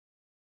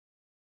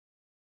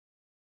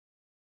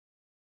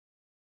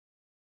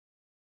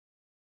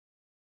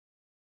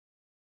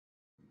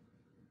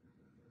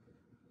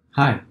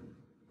Hi,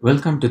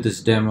 welcome to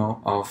this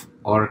demo of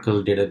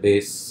Oracle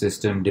Database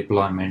System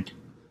Deployment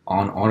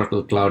on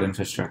Oracle Cloud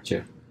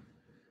Infrastructure.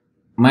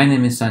 My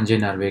name is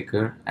Sanjay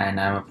Narvekar and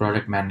I'm a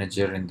product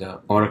manager in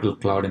the Oracle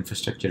Cloud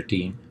Infrastructure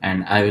team,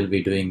 and I will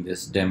be doing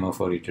this demo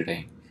for you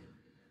today.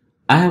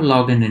 I have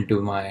logged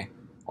into my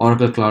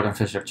Oracle Cloud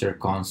Infrastructure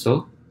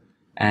console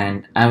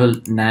and I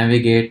will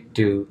navigate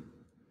to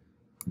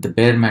the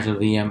bare metal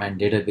VM and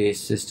database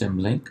system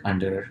link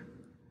under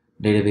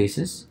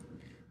databases,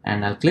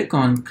 and I'll click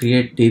on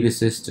create DB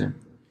system.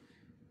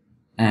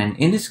 And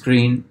in the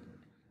screen,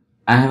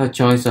 I have a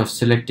choice of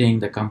selecting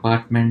the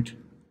compartment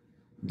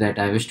that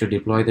I wish to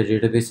deploy the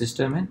database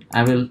system in.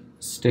 I will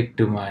stick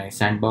to my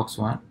sandbox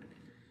one,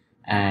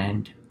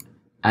 and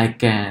I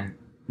can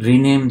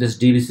rename this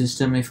DB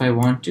system if I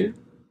want to.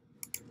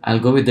 I'll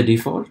go with the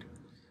default.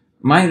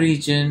 My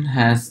region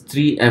has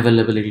 3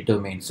 availability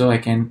domains, so I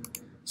can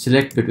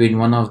select between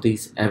one of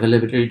these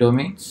availability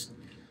domains.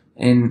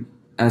 In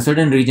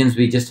certain regions,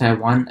 we just have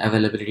one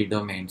availability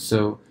domain.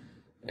 So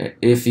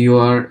if you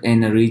are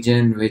in a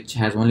region which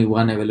has only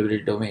one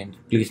availability domain,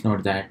 please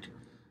note that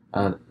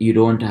you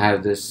don't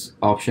have this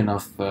option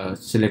of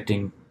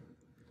selecting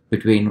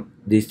between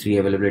these 3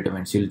 availability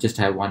domains. You'll just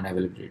have one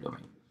availability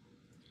domain.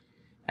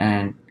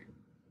 And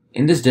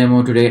in this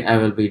demo today, I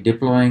will be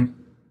deploying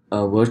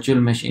a virtual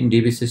machine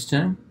DB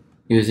system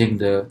using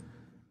the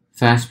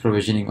fast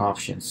provisioning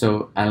option.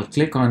 So I'll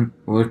click on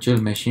virtual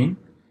machine,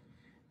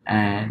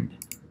 and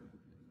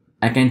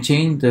I can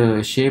change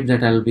the shape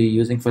that I'll be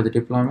using for the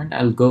deployment.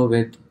 I'll go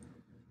with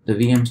the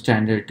VM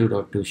standard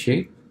 2.2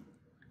 shape,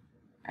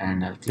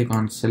 and I'll click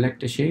on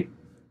select a shape,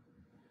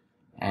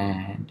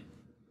 and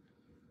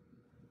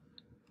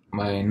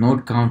my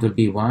node count will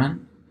be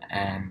 1,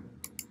 and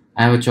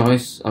I have a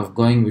choice of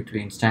going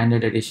between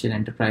standard edition,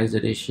 enterprise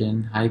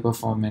edition, high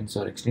performance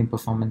or extreme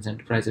performance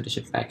enterprise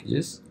edition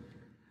packages.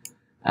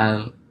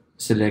 I'll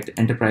select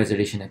enterprise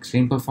edition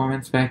extreme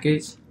performance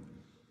package,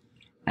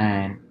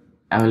 and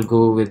I will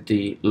go with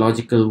the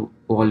logical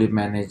volume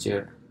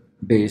manager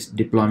based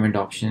deployment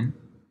option,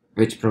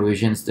 which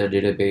provisions the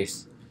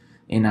database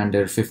in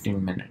under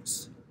 15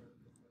 minutes.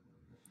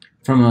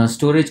 From a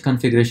storage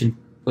configuration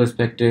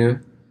perspective,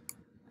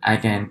 I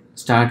can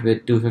start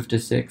with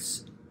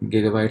 256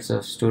 gigabytes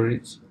of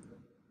storage,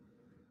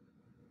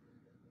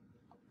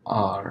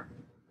 or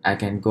I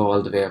can go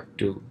all the way up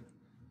to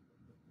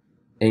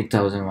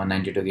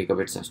 8192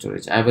 gigabytes of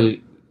storage. I will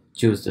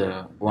choose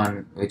the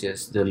one which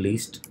is the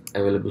least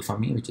available for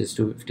me, which is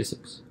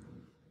 256.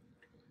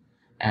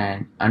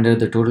 And under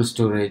the total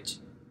storage,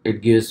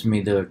 it gives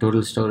me the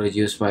total storage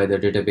used by the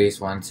database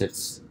once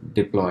it's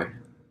deployed.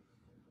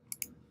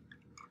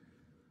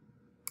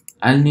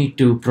 I'll need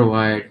to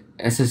provide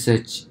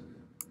SSH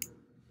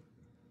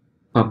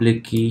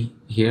public key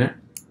here,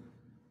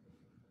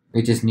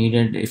 which is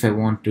needed if I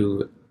want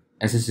to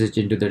SSH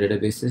into the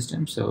database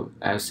system. So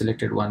I've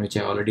selected one which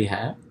I already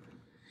have,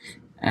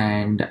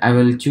 and I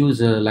will choose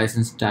a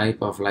license type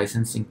of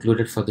license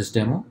included for this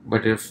demo.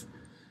 But if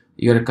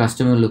you're a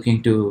customer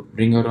looking to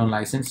bring your own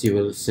license, you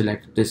will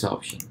select this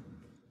option.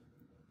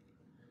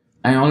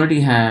 I already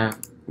have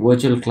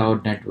virtual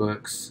cloud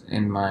networks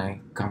in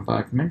my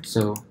compartment,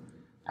 so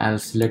I'll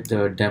select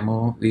the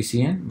demo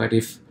VCN. But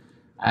if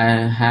I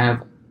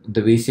have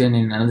the VCN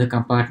in another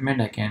compartment,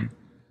 I can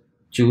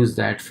choose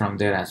that from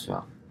there as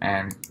well.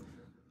 And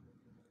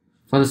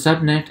for the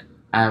subnet,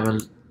 I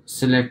will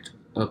select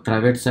a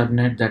private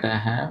subnet that I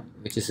have,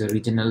 which is a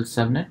regional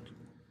subnet.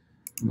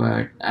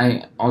 But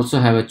I also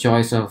have a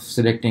choice of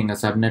selecting a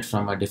subnet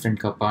from a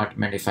different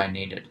compartment if I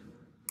need it.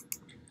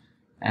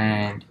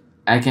 And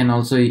I can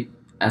also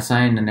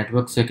assign a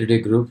network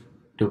security group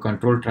to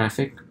control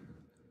traffic,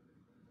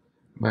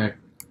 but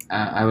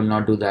I will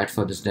not do that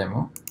for this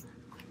demo.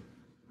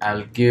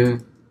 I'll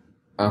give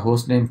a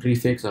hostname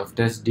prefix of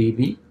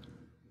testdb,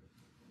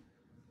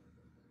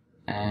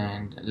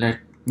 and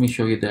let me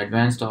show you the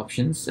advanced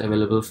options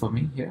available for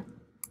me here.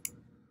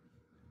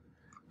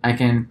 I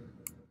can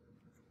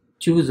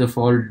choose a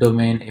fault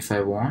domain if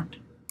I want,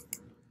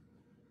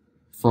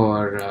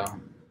 for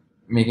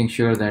making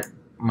sure that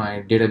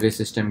my database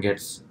system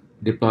gets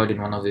deployed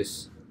in one of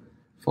these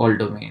fault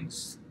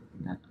domains.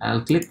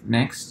 I'll click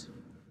next,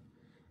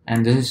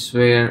 and this is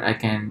where I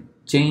can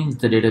change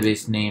the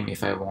database name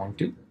if I want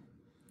to.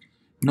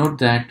 Note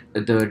that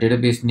the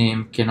database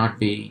name cannot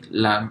be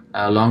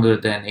longer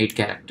than 8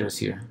 characters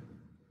here.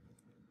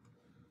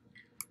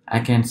 I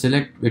can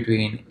select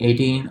between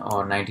 18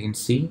 or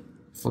 19C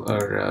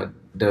for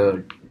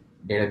the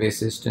database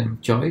system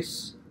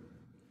choice.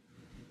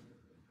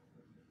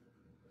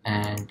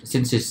 And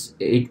since it's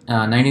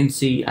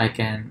 19C, I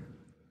can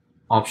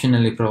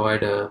optionally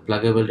provide a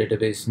pluggable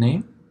database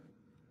name.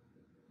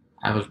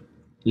 I will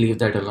leave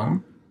that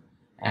alone.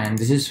 And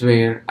this is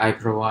where I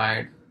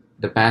provide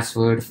the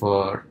password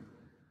for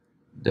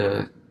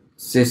the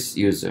sys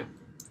user.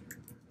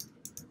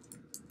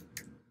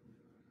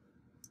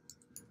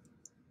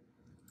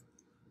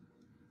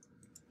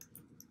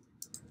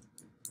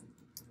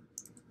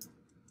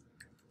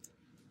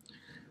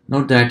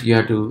 Note that you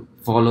have to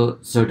follow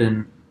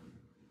certain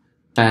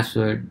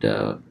password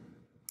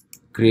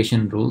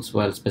creation rules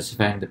while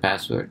specifying the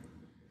password.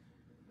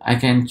 I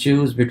can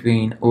choose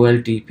between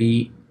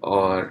OLTP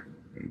or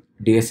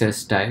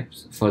DSS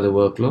types for the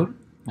workload.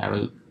 I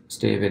will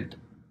stay with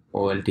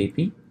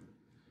OLTP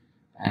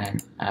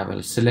and I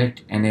will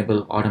select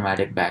enable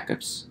automatic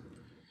backups,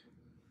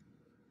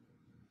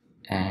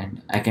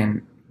 and I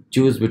can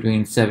choose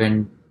between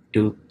 7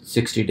 to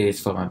 60 days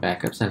for my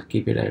backups. I'll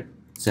keep it at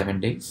 7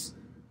 days,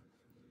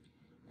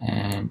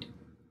 and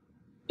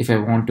if I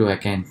want to, I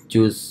can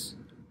choose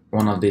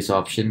one of these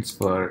options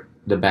for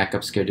the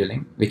backup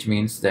scheduling, which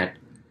means that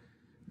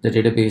the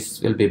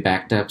database will be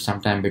backed up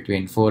sometime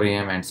between 4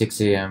 a.m. and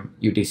 6 a.m.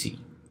 UTC.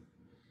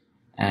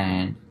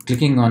 And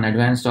clicking on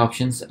advanced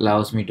options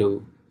allows me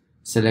to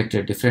select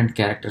a different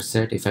character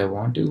set if I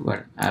want to,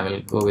 but I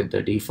will go with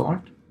the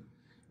default.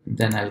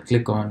 Then I'll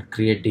click on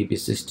create DB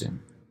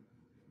system.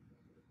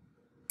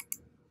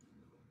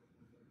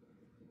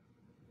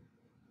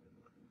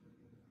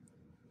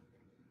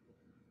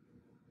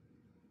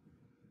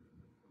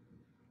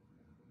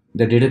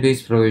 The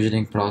database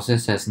provisioning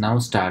process has now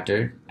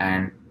started,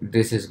 and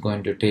this is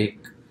going to take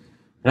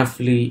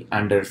roughly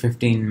under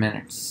 15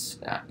 minutes,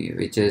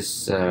 which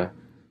is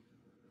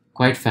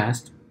quite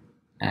fast,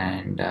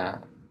 and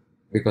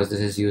because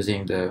this is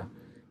using the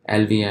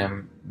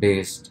LVM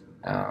based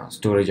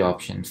storage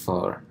option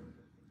for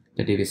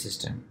the DB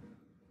system.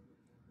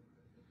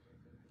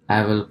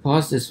 I will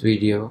pause this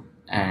video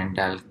and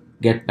I'll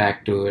get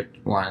back to it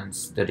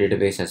once the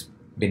database has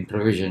been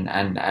provisioned,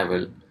 and I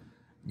will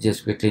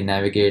just quickly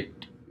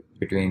navigate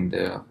between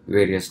the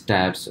various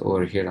tabs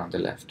over here on the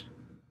left.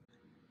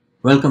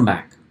 Welcome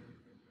back.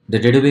 The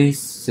database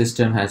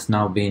system has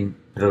now been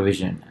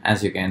provisioned.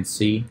 As you can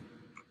see,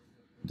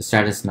 the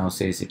status now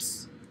says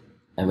it's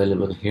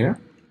available here,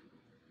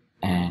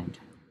 and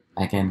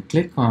I can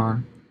click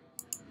on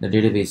the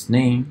database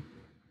name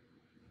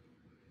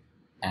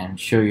and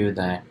show you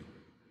that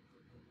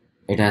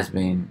it has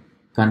been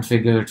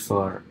configured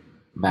for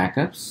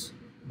backups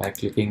by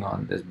clicking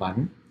on this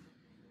button,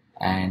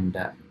 and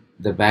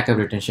the backup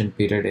retention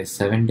period is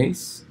 7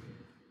 days,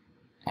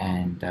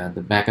 and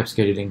the backup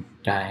scheduling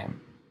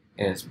time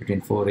is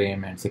between 4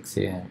 a.m. and 6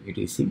 a.m.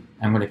 UTC.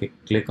 I'm going to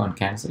click on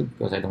cancel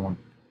because I don't want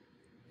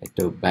it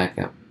to back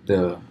up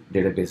the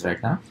database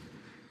right now.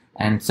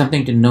 And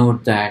something to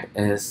note that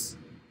is,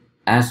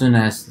 as soon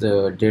as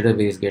the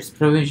database gets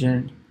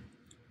provisioned,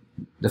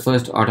 the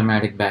first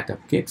automatic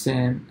backup kicks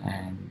in,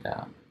 and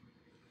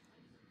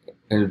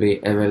it will be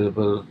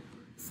available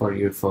for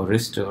you for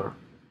restore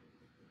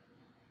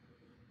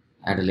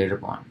at a later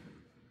point.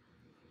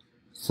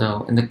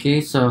 So in the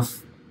case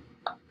of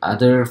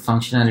other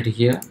functionality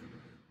here,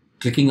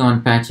 clicking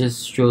on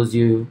patches shows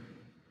you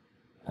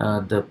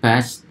the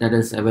patch that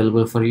is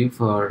available for you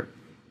for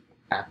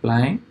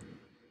applying,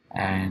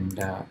 and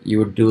you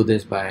would do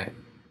this by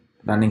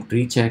running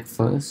pre-check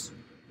first,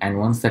 and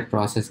once that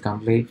process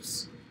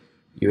completes,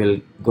 you will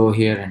go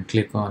here and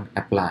click on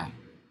apply.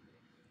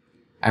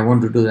 I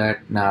want to do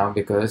that now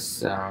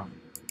because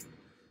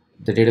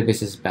the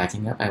database is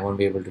backing up. I won't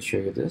be able to show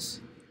you this.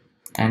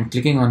 And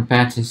clicking on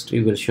patch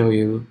history will show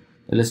you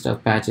the list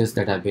of patches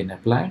that have been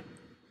applied.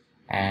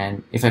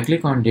 And if I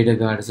click on data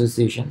guard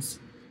associations,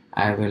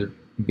 I will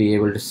be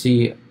able to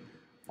see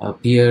a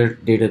peer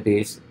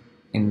database.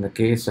 In the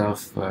case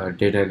of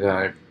data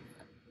guard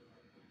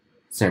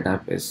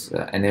setup is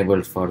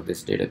enabled for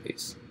this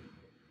database.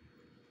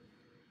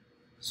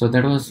 So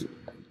that was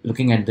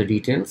looking at the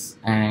details,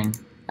 and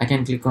I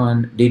can click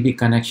on DB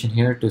connection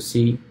here to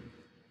see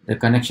the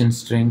connection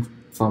string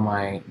for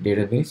my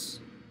database,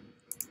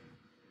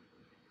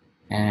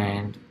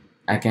 and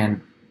I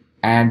can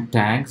add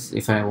tags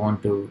if I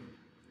want to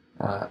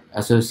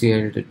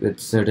associate it with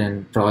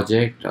certain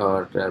project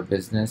or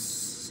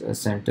business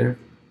center.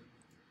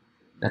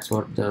 That's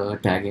what the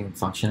tagging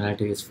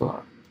functionality is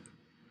for.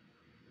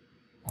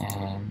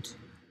 And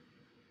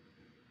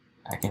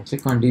I can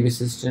click on DB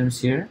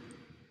systems here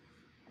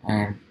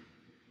and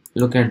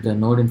look at the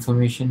node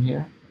information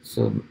here.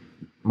 So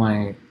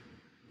my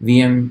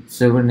VM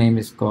server name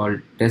is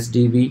called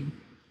testdb,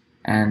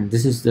 and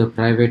this is the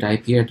private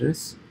IP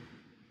address,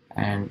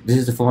 and this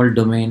is the default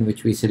domain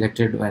which we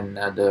selected when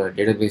the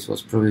database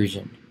was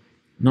provisioned.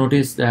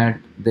 Notice that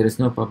there is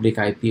no public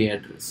IP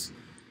address.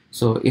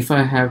 So if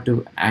I have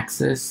to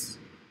access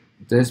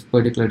this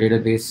particular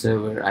database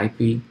server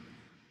IP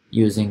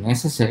using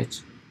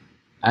SSH,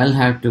 I'll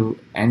have to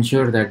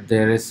ensure that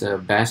there is a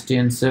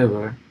Bastion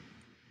server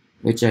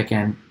which I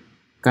can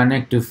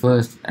connect to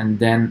first, and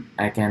then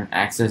I can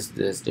access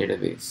this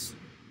database.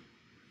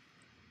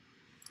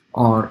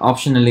 Or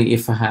optionally,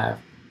 if I have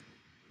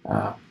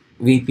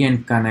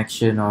VPN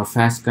connection or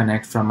fast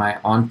connect from my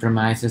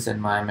on-premises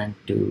environment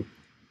to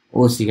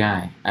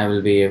OCI, I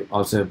will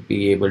also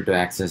be able to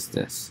access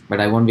this, but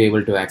I won't be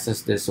able to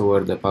access this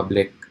over the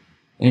public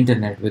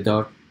internet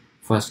without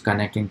first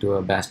connecting to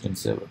a Bastion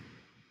server.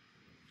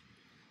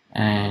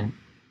 And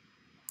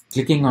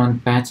clicking on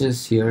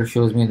patches here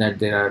shows me that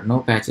there are no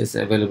patches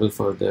available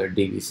for the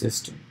DB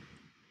system,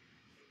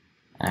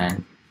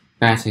 and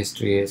patch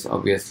history is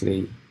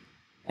obviously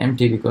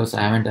empty because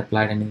I haven't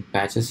applied any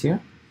patches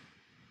here.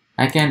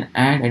 I can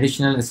add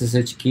additional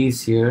SSH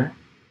keys here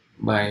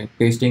by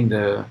pasting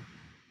the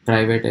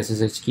private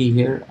SSH key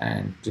here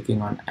and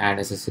clicking on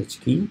add SSH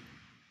key.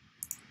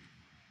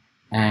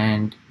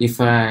 And if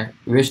I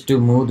wish to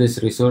move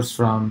this resource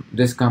from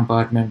this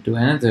compartment to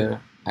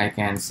another, I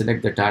can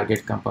select the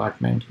target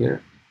compartment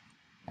here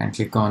and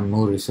click on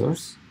move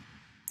resource.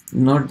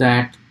 Note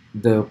that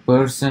the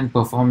person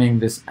performing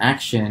this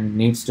action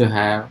needs to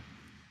have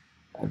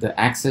the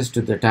access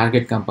to the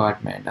target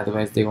compartment,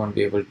 otherwise they won't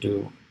be able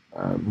to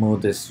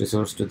move this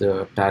resource to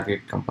the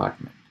target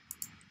compartment.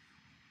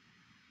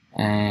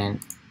 And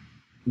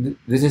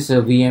this is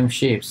a VM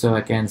shape, so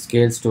I can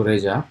scale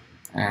storage up.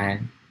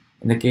 And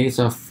in the case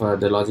of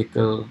the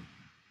logical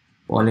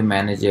volume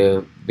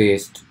manager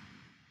based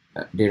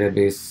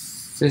database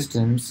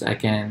systems, I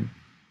can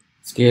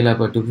scale up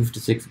a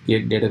 256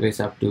 gig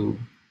database up to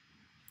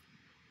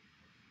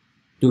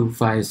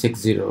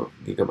 2560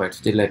 gigabytes,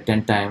 still like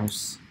 10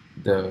 times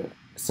the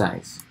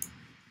size.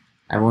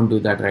 I won't do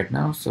that right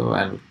now, so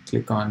I'll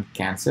click on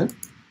cancel.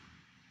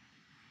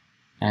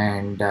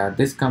 And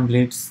this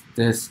completes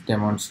this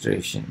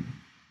demonstration.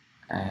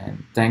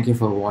 And thank you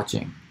for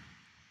watching.